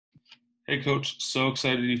Hey Coach, so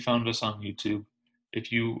excited you found us on YouTube.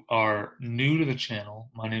 If you are new to the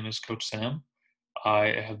channel, my name is Coach Sam. I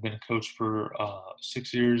have been a coach for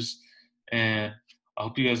 6 years, and I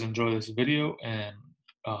hope you guys enjoy this video, and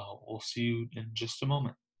we'll see you in just a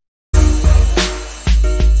moment.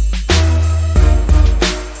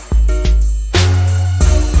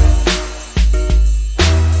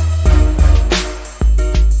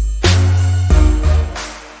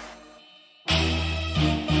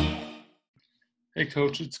 Hey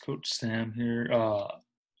Coach, it's Coach Sam here.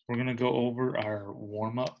 We're gonna go over our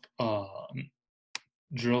warm-up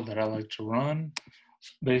drill that I like to run.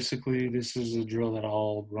 Basically, this is a drill that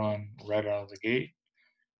I'll run right out of the gate.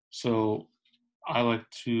 So I like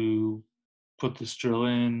to put this drill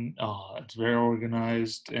in. It's very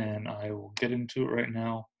organized, and I will get into it right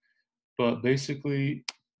now. But basically,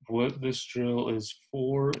 what this drill is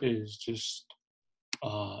for is just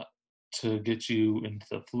uh, to get you into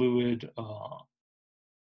the fluid,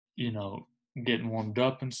 you know, getting warmed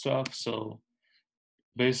up and stuff. So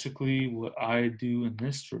basically, what I do in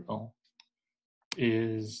this drill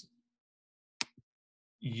is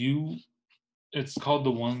you it's called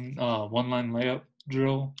the one line layup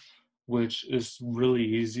drill, which is really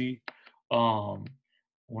easy. Um,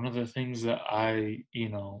 One of the things that I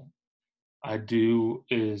do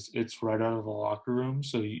is it's right out of the locker room.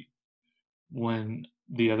 So when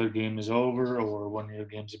the other game is over or when your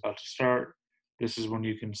game's about to start, this is when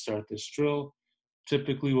you can start this drill.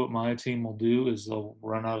 Typically, what my team will do is they'll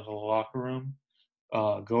run out of the locker room,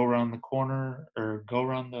 go around the corner or go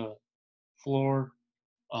around the floor,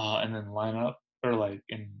 and then line up or like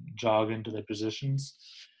and jog into their positions.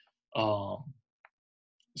 Um,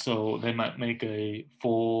 so they might make a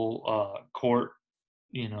full court,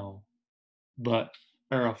 you know, but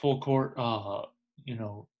or a full court, you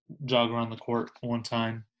know, jog around the court one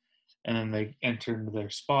time, and then they enter into their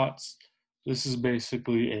spots. This is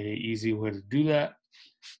basically a easy way to do that.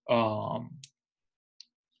 Um,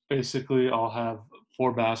 Basically, I'll have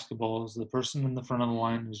four basketballs. The person in the front of the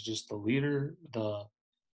line is just the leader, the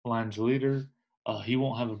line's leader. He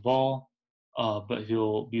won't have a ball, but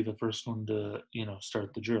he'll be the first one to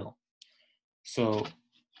start the drill. So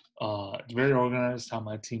it's very organized how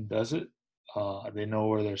my team does it. They know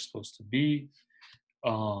where they're supposed to be.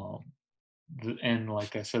 Um, and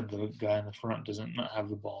like I said, the guy in the front doesn't not have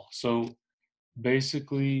the ball. So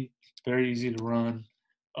basically, very easy to run.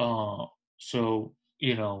 Uh, so,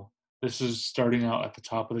 this is starting out at the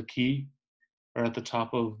top of the key or at the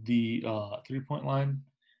top of the 3 point line.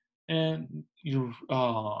 And you're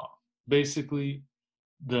basically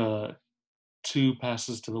the two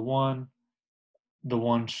passes to the one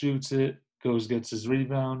shoots it, goes, gets his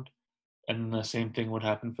rebound, and the same thing would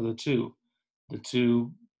happen for the two. The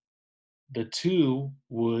two the two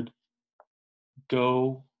would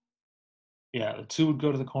go yeah, the two would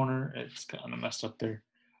go to the corner. It's kind of messed up there.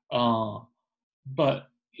 Uh, but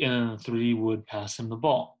and then the three would pass him the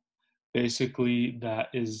ball. Basically, that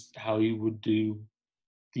is how you would do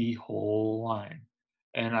the whole line.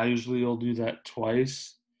 And I usually will do that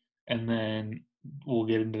twice, and then we'll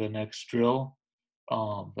get into the next drill.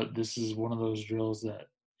 But this is one of those drills that,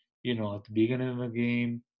 at the beginning of the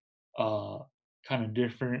game, uh, kind of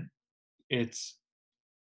different. It's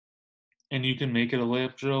and you can make it a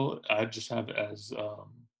layup drill. I just have it as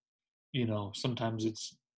sometimes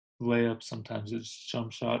it's layups, sometimes it's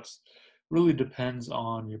jump shots. Really depends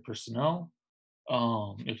on your personnel.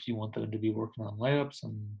 If you want them to be working on layups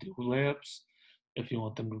and do layups, if you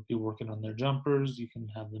want them to be working on their jumpers, you can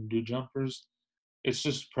have them do jumpers. It's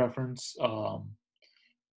just preference.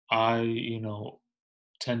 I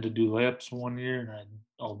tend to do layups one year and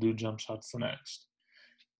I'll do jump shots the next.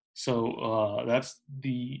 So that's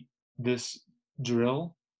this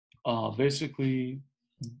drill. Basically,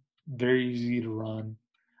 very easy to run.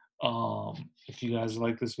 If you guys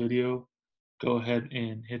like this video, go ahead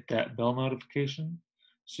and hit that bell notification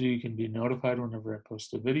so you can be notified whenever I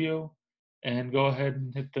post a video. And go ahead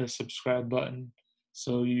and hit the subscribe button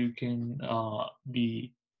so you can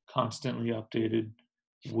be constantly updated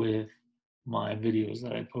with my videos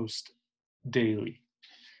that I post daily.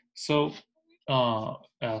 So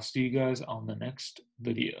I'll see you guys on the next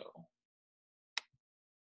video.